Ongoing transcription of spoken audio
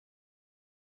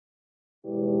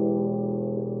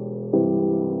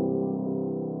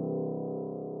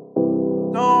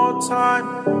No time,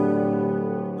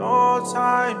 no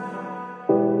time.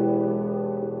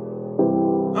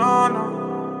 No, no,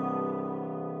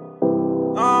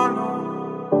 no, no.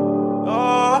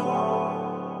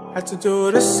 Oh, had to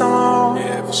do this song.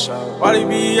 Yeah, for sure. Why they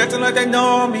be acting like they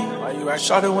know me? Why you acting?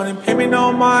 Shawty wouldn't pay me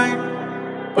no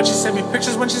mind, but she send me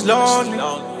pictures when she's lonely.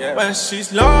 Yeah. When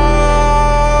she's lonely,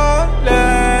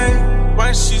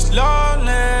 when she's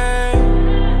lonely,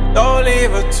 don't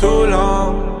leave her too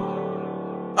long.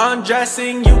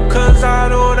 Undressing you cause I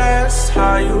know that's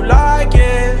how you like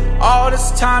it. All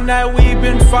this time that we've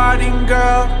been fighting,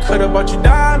 girl, could've bought you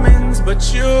diamonds,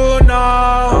 but you know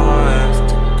I have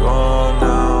to go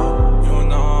now. You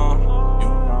know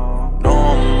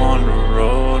I'm on the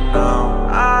road now.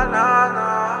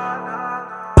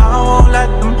 I won't let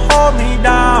them hold me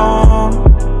down.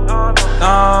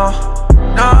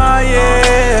 Nah,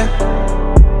 yeah.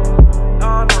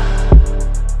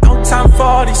 No time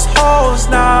for these hoes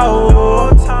now.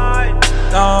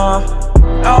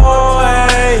 No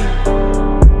way.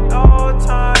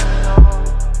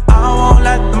 I won't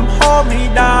let them hold me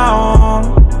down.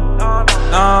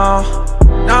 Nah,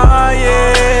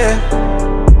 yeah.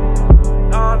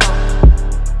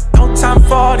 No time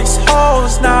for these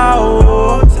hoes now.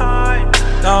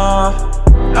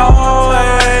 No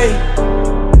way.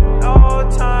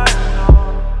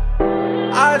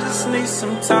 I just need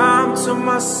some time to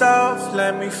myself,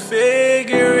 let me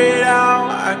figure it out.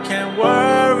 I can't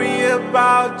worry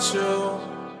about you.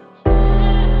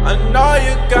 I know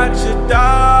you got your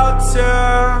doubts,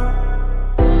 yeah.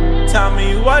 Tell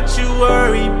me what you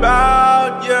worry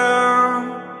about, yeah.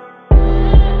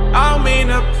 I don't mean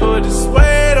to put this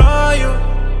weight on you,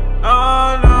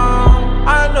 oh no.